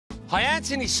Hi,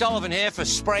 Anthony Sullivan here for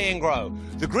Spray and Grow.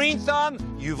 The green thumb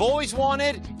you've always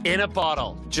wanted in a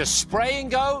bottle. Just spray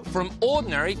and go from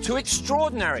ordinary to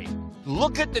extraordinary.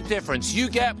 Look at the difference you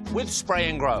get with Spray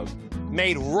and Grow.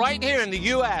 Made right here in the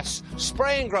U.S.,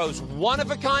 Spray and Grow's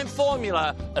one-of-a-kind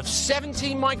formula of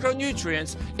 17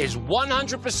 micronutrients is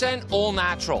 100% all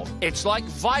natural. It's like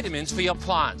vitamins for your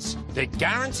plants that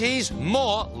guarantees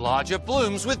more larger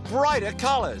blooms with brighter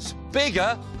colors,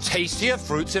 bigger, tastier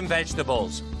fruits and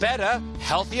vegetables, better,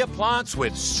 healthier plants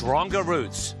with stronger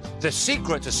roots. The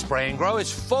secret to Spray and Grow is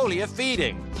foliar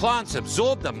feeding. Plants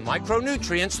absorb the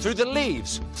micronutrients through the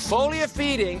leaves. Foliar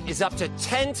feeding is up to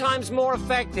 10 times more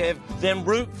effective than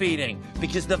root feeding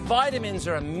because the vitamins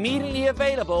are immediately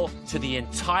available to the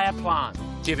entire plant,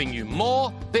 giving you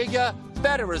more, bigger,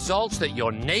 better results that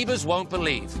your neighbors won't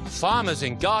believe. Farmers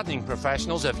and gardening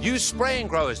professionals have used Spray and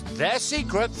Grow as their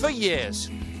secret for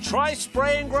years. Try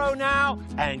Spray and Grow now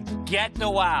and get the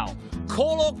wow.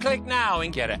 Call or click now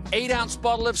and get an 8-ounce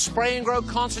bottle of Spray and Grow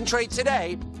concentrate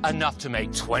today, enough to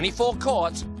make 24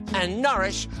 quarts and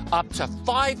nourish up to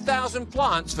 5,000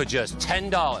 plants for just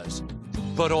 $10.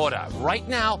 But order right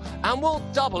now and we'll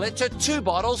double it to 2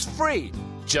 bottles free.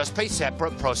 Just pay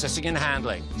separate processing and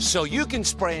handling, so you can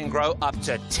spray and grow up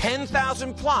to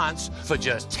 10,000 plants for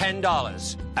just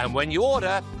 $10. And when you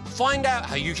order, find out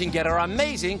how you can get our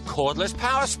amazing cordless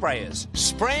power sprayers.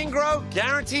 Spray and Grow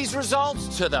guarantees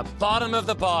results to the bottom of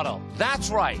the bottle.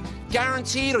 That's right,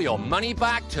 guaranteed or your money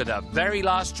back to the very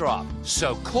last drop.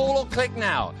 So call or click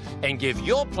now and give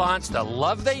your plants the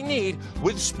love they need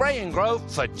with Spray and Grow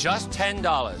for just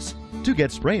 $10. To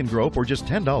get Spray and Grow for just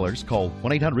 $10, call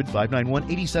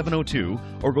 1-800-591-8702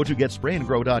 or go to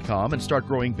getsprayandgrow.com and start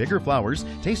growing bigger flowers,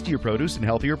 tastier produce, and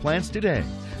healthier plants today.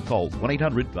 Call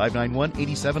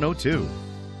 1-800-591-8702.